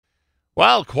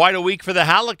Well, quite a week for the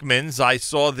Halleckmans. I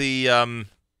saw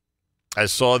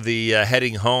the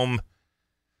Heading Home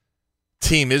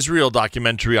Team Israel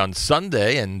documentary on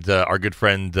Sunday, and our good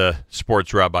friend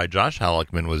sports rabbi Josh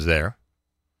Halleckman was there.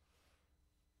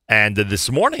 And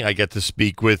this morning I get to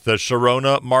speak with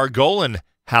Sharona Margolin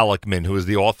Halleckman, who is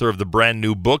the author of the brand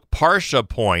new book, Parsha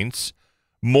Points,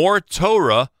 More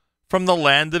Torah from the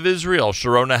Land of Israel.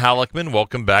 Sharona Halleckman,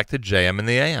 welcome back to JM in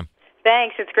the AM.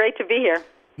 Thanks. It's great to be here.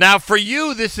 Now, for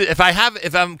you, this is,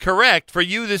 if I'm correct, for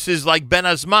you this is like Ben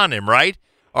Azmanim, right?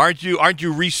 Aren't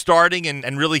you restarting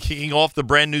and really kicking off the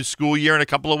brand new school year in a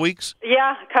couple of weeks?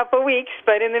 Yeah, a couple of weeks.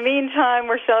 But in the meantime,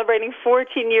 we're celebrating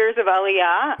 14 years of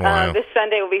Aliyah. Wow. This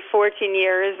Sunday will be 14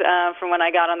 years from when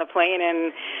I got on the plane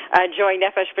and joined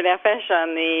Nefesh B'Nefesh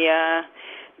on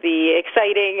the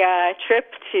exciting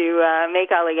trip to make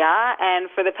Aliyah. And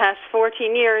for the past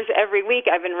 14 years, every week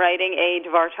I've been writing a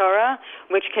Dvar Torah,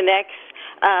 which connects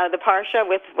the Parsha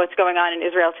with what's going on in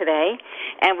Israel today.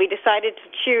 And we decided to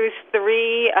choose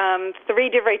three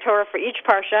Divrei Torah for each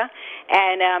Parsha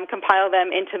and compile them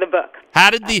into the book.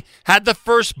 How did the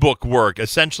first book work?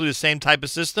 Essentially the same type of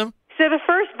system? So the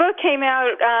first book came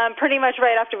out pretty much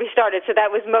right after we started, so that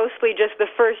was mostly just the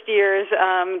first year's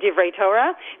Divrei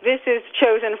Torah. This is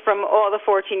chosen from all the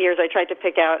 14 years. I tried to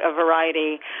pick out a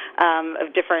variety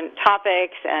of different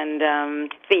topics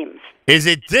and themes. Is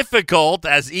it difficult,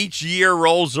 as each year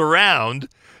rolls around,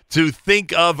 to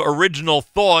think of original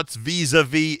thoughts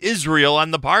vis-a-vis Israel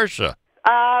and the Parsha?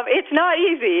 It's not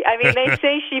easy. I mean, they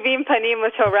say Shivim Panim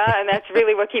LaTorah, and that's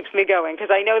really what keeps me going,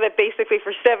 because I know that basically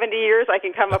for 70 years I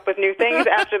can come up with new things.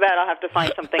 After that, I'll have to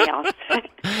find something else.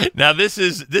 Now, this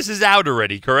is out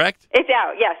already, correct? It's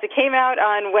out, yes. It came out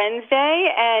on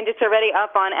Wednesday, and it's already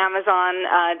up on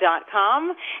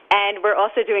Amazon.com. And we're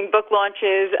also doing book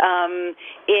launches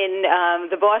in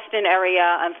the Boston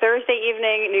area on Thursday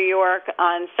evening, New York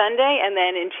on Sunday, and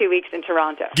then in 2 weeks in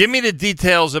Toronto. Give me the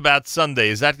details about Sunday.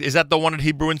 Is that the one at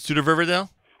Hebrew Institute of Riverdale?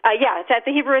 Yeah, it's at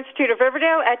the Hebrew Institute of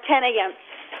Riverdale at 10 a.m.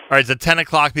 All right, it's at 10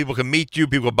 o'clock. People can meet you.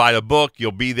 People buy the book.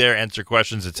 You'll be there, answer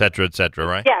questions, et cetera,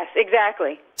 right? Yes,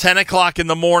 exactly. 10 o'clock in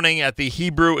the morning at the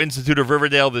Hebrew Institute of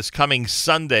Riverdale this coming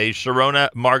Sunday. Sharona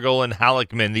Margolin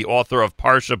Halleckman, the author of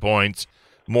Parsha Points,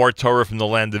 More Torah from the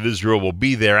Land of Israel, will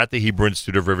be there at the Hebrew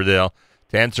Institute of Riverdale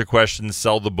to answer questions,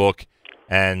 sell the book,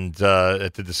 and to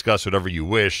discuss whatever you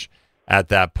wish at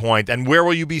that point. And where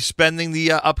will you be spending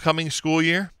the upcoming school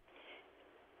year?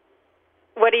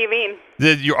 What do you mean?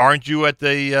 Aren't you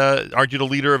the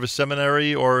leader of a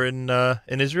seminary or in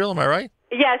Israel? Am I right?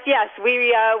 Yes.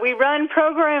 We run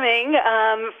programming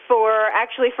for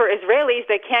Israelis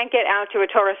that can't get out to a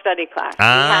Torah study class. We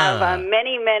have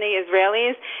many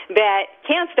Israelis that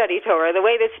can't study Torah. The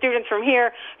way that students from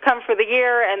here come for the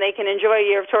year and they can enjoy a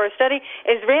year of Torah study,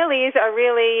 Israelis are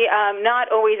really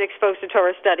not always exposed to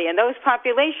Torah study. And those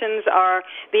populations are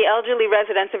the elderly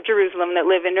residents of Jerusalem that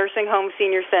live in nursing homes,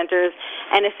 senior centers,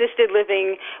 and assisted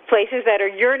living places that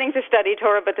are yearning to study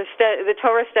Torah, but the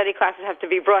Torah study classes have to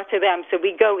be brought to them. So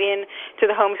we go in to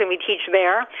the homes and we teach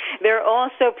there. There are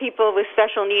also people with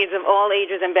special needs of all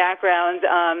ages and backgrounds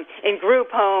in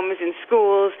group homes, in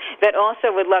schools, that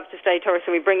also would love to study Torah,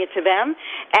 so we bring it to them.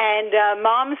 And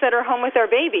moms that are home with their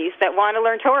babies that want to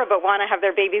learn Torah but want to have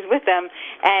their babies with them.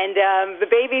 And the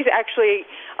babies actually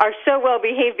are so well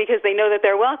behaved because they know that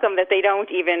they're welcome that they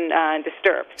don't even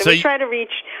disturb. So we try to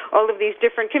reach all of these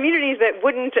different communities that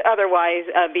wouldn't otherwise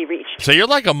be reached. So you're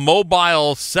like a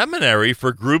mobile seminary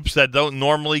for groups that don't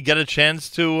normally get a chance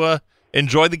to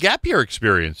enjoy the gap year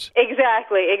experience.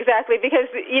 Exactly. Because,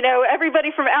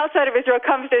 everybody from outside of Israel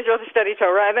comes to Israel to study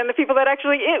Torah, and then the people that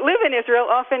actually live in Israel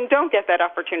often don't get that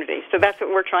opportunity. So that's what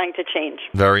we're trying to change.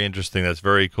 Very interesting. That's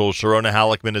very cool. Sharona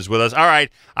Halleckman is with us. All right.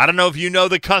 I don't know if you know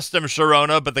the custom,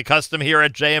 Sharona, but the custom here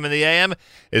at JM in the AM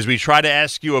is we try to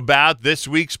ask you about this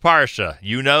week's Parsha.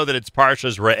 You know that it's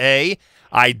Parsha's Re'eh.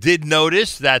 I did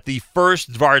notice that the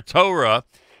first Dvar Torah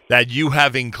that you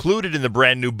have included in the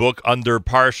brand new book under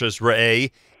Parshas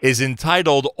Re'eh is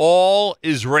entitled "All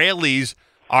Israelis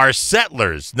Are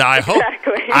Settlers." Now,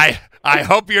 I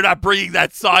hope you're not bringing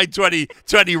that side to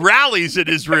any rallies in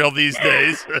Israel these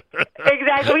days.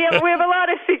 Exactly. We have a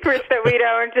lot of secrets that we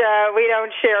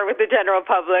don't share with the general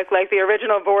public, like the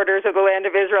original borders of the land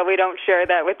of Israel. We don't share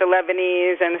that with the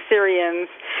Lebanese and the Syrians.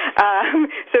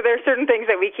 So there are certain things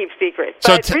that we keep secret.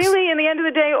 But really, in the end of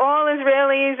the day, all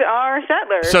Israelis are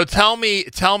settlers. So tell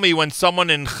me, when someone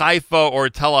in Haifa or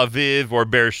Tel Aviv or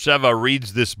Beersheba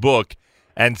reads this book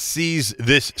and sees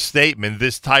this statement,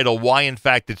 this title, why in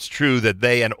fact it's true that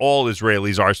they and all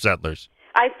Israelis are settlers.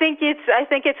 I think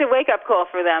it's a wake-up call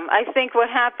for them. I think what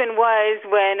happened was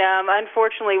when,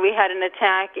 unfortunately, we had an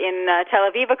attack in Tel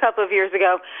Aviv a couple of years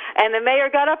ago, and the mayor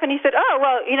got up and he said, "Oh,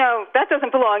 well, that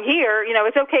doesn't belong here.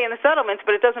 It's okay in the settlements,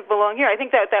 but it doesn't belong here." I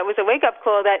think that was a wake-up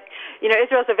call that,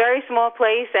 Israel's a very small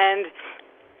place, and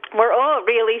we're all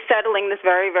really settling this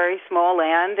very, very small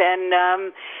land, and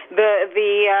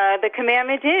the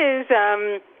commandment is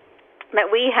that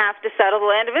we have to settle the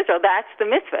land of Israel. That's the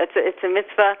mitzvah. It's a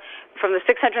mitzvah from the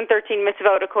 613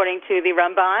 mitzvot, according to the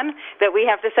Ramban, that we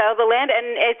have to settle the land,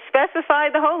 and it's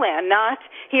specified the whole land, not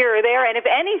here or there. And if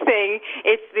anything,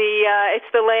 it's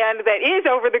the land that is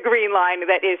over the green line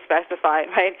that is specified,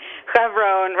 right?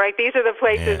 Hebron, right? These are the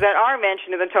places that are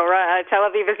mentioned in the Torah. Tel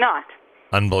Aviv is not.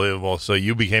 Unbelievable. So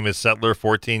you became a settler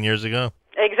 14 years ago?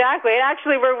 Exactly. And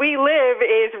actually, where we live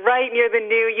is right near the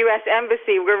new U.S.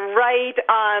 Embassy. We're right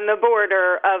on the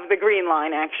border of the Green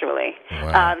Line, actually.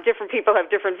 Wow. Different people have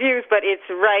different views, but it's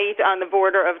right on the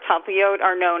border of Talpiot,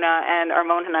 Arnona, and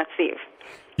Armon HaNatziv.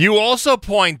 You also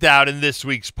point out in this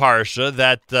week's Parsha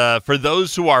that for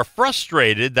those who are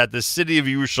frustrated that the city of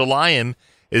Yerushalayim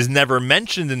is never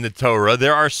mentioned in the Torah,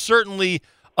 there are certainly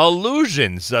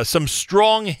allusions, some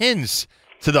strong hints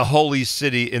to the holy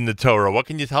city in the Torah. What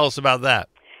can you tell us about that?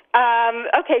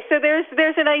 Okay, so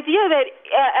there's an idea that,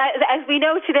 as we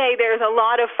know today, there's a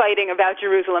lot of fighting about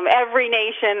Jerusalem. Every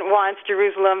nation wants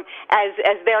Jerusalem as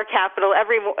their capital.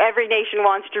 Every nation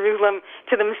wants Jerusalem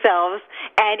to themselves.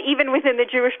 And even within the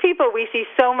Jewish people, we see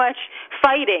so much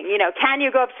fighting. Can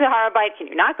you go up to Har HaBayit? Can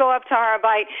you not go up to Har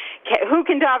HaBayit? Who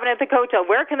can daven at the Kotel?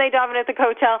 Where can they daven at the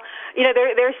Kotel?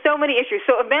 There's so many issues.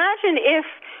 So imagine if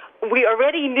we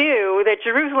already knew that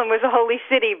Jerusalem was a holy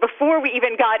city before we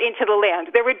even got into the land.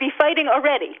 There would be fighting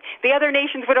already. The other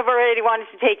nations would have already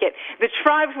wanted to take it. The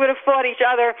tribes would have fought each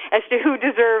other as to who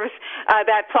deserves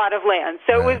that plot of land.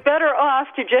 So It was better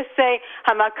off to just say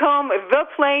Hamakom, the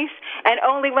place, and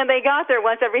only when they got there,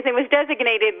 once everything was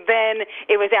designated, then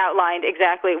it was outlined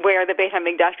exactly where the Beit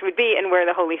HaMikdash would be and where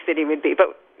the holy city would be.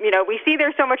 But we see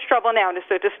there's so much trouble now,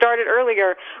 so to start it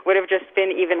earlier would have just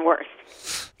been even worse.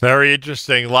 Very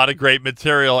interesting. A lot of great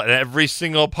material, and every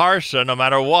single parsha, no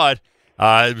matter what,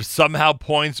 somehow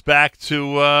points back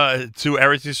to Eretz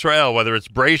Yisrael, whether it's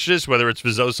Bereshis, whether it's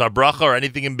V'zos HaBracha, or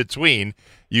anything in between.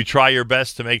 You try your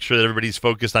best to make sure that everybody's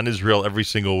focused on Israel every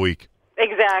single week.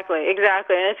 Exactly. And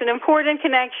it's an important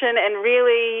connection, and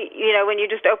really, when you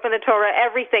just open the Torah,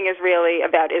 everything is really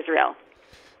about Israel.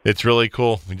 It's really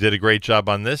cool. You did a great job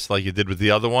on this, like you did with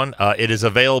the other one. It is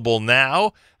available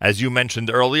now. As you mentioned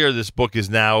earlier, this book is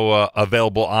now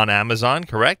available on Amazon,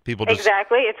 correct?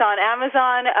 Exactly. It's on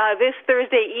Amazon. This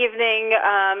Thursday evening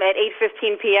at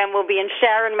 8:15 p.m. we'll be in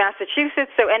Sharon,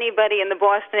 Massachusetts, so anybody in the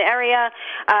Boston area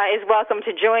is welcome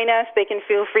to join us. They can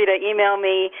feel free to email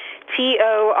me,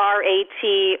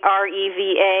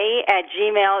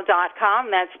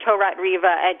 toratreva@gmail.com. That's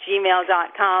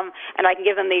toratreva@gmail.com, and I can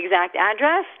give them the exact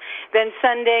address. Then this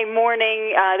Sunday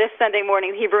morning, the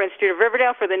Hebrew Institute of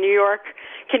Riverdale for the New York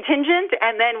contingent,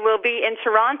 and then we'll be in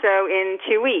Toronto in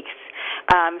 2 weeks.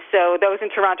 So those in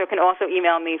Toronto can also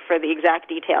email me for the exact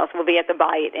details. We'll be at the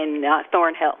Bayit in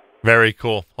Thornhill. Very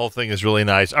cool. Whole thing is really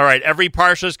nice. All right, every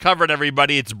Parsha's covered,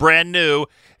 everybody. It's brand new.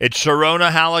 It's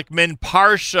Sharona Halleckman,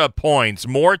 Parsha Points,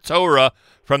 more Torah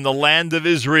from the land of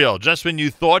Israel. Just when you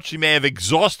thought she may have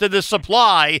exhausted the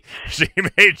supply, she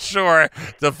made sure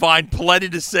to find plenty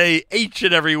to say each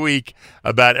and every week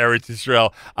about Eretz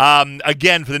Yisrael.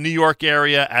 Again, for the New York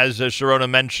area, as Sharona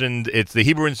mentioned, it's the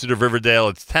Hebrew Institute of Riverdale.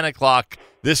 It's 10 o'clock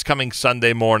this coming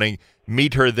Sunday morning.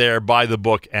 Meet her there, buy the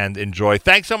book, and enjoy.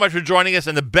 Thanks so much for joining us,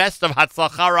 and the best of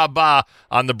Hatzlacha Rabbah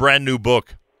on the brand new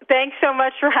book. Thanks so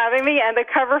much for having me. And the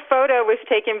cover photo was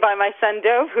taken by my son,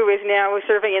 Dov, who is now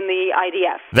serving in the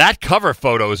IDF. That cover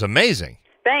photo is amazing.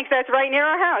 Thanks. That's right near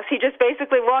our house. He just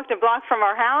basically walked a block from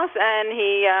our house, and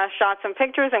he shot some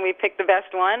pictures, and we picked the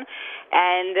best one.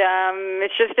 And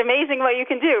it's just amazing what you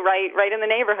can do right in the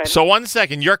neighborhood. So 1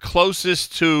 second, you're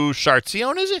closest to Shar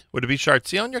Tzion, is it? Would it be Shar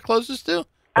Tzion you're closest to?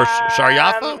 Or Shar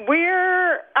Yafa?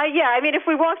 If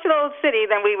we walk to the old city,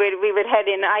 then we would head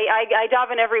in. I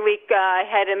daven every week,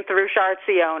 head in through Shar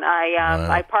Tzion.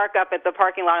 I park up at the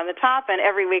parking lot on the top, and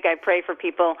every week I pray for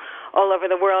people all over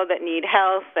the world that need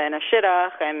health and a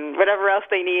shidduch and whatever else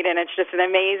they need, and it's just an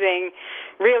amazing,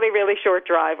 really, really short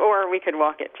drive, or we could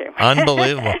walk it too.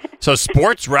 Unbelievable. So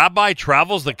sports rabbi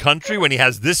travels the country when he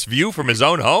has this view from his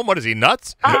own home? What is he,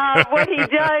 nuts? What he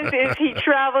does is he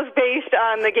travels based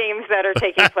on the games that are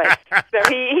taking place. So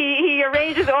he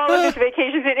arranges all of his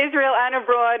vacations in Israel and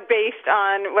abroad based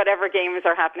on whatever games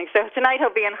are happening. So tonight he'll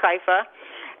be in Haifa.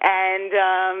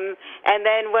 And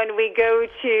then when we go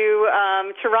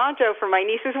to Toronto for my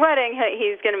niece's wedding,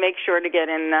 he's going to make sure to get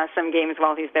in some games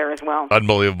while he's there as well.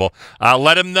 Unbelievable.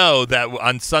 Let him know that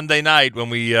on Sunday night when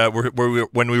we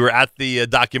were at the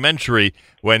documentary,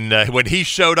 when he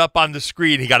showed up on the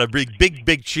screen, he got a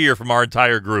big cheer from our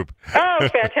entire group. Oh,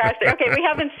 fantastic. Okay, we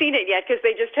haven't seen it yet because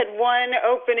they just had one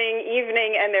opening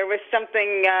evening and there was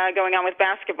something going on with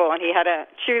basketball, and he had to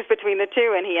choose between the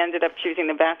two, and he ended up choosing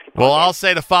the basketball. Well, game. I'll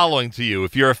say the following to you.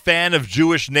 If you're a fan of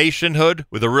Jewish nationhood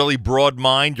with a really broad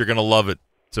mind, you're going to love it.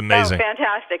 It's amazing. Oh,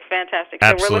 fantastic.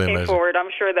 Absolutely So we're looking amazing. forward. I'm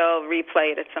sure they'll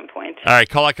replay it at some point. All right,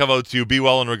 kol hakavod to you. Be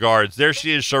well in regards. There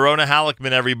she is, Sharona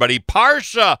Halleckman, everybody.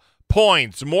 Parsha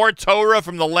Points. More Torah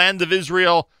from the land of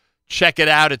Israel. Check it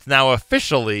out. It's now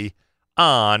officially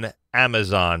on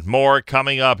Amazon. More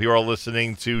coming up. You are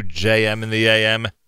listening to JM in the AM.